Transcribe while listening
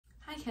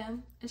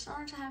Kim, it's an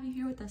honor to have you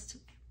here with us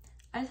today.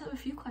 I just have a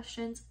few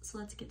questions, so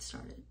let's get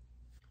started.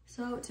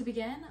 So to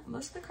begin,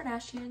 most of the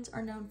Kardashians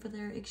are known for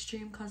their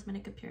extreme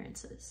cosmetic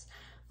appearances.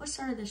 What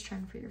started this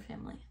trend for your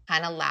family?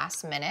 Kind of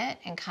last minute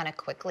and kind of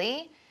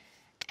quickly,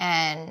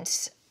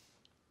 and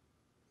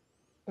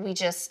we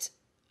just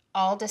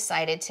all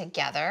decided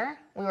together.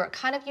 We were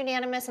kind of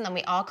unanimous, and then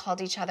we all called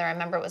each other. I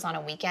remember it was on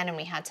a weekend and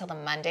we had till the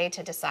Monday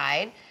to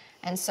decide.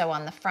 And so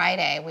on the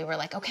Friday, we were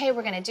like, okay,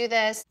 we're gonna do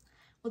this.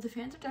 Well, the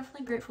fans are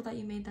definitely grateful that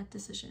you made that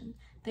decision.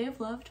 They have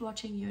loved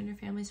watching you and your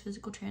family's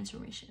physical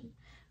transformation.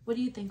 What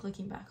do you think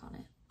looking back on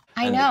it?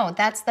 I know,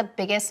 that's the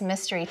biggest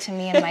mystery to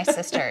me and my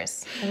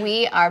sisters.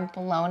 We are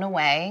blown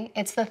away.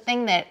 It's the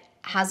thing that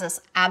has us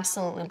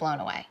absolutely blown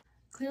away.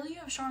 Clearly you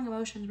have strong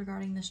emotions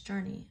regarding this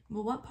journey,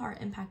 but what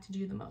part impacted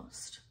you the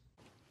most?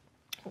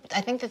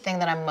 I think the thing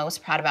that I'm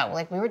most proud about,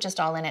 like, we were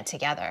just all in it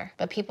together,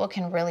 but people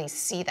can really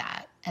see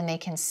that and they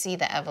can see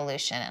the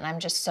evolution. And I'm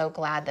just so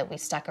glad that we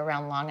stuck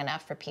around long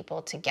enough for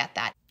people to get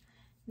that.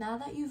 Now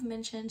that you've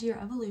mentioned your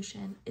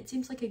evolution, it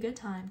seems like a good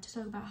time to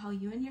talk about how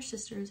you and your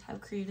sisters have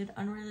created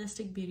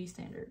unrealistic beauty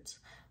standards.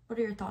 What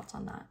are your thoughts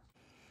on that?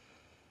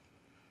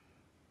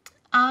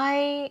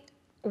 I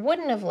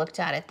wouldn't have looked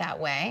at it that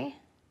way,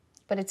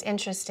 but it's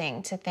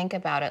interesting to think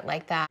about it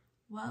like that.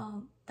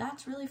 Well,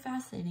 that's really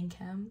fascinating,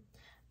 Kim.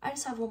 I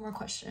just have one more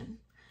question.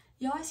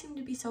 You always seem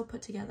to be so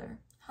put together.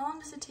 How long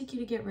does it take you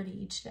to get ready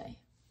each day?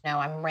 No,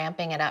 I'm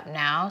ramping it up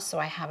now, so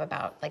I have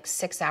about like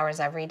 6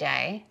 hours every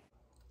day.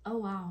 Oh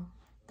wow,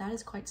 that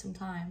is quite some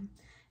time.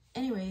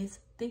 Anyways,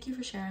 thank you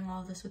for sharing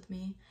all of this with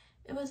me.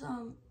 It was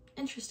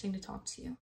interesting to talk to you.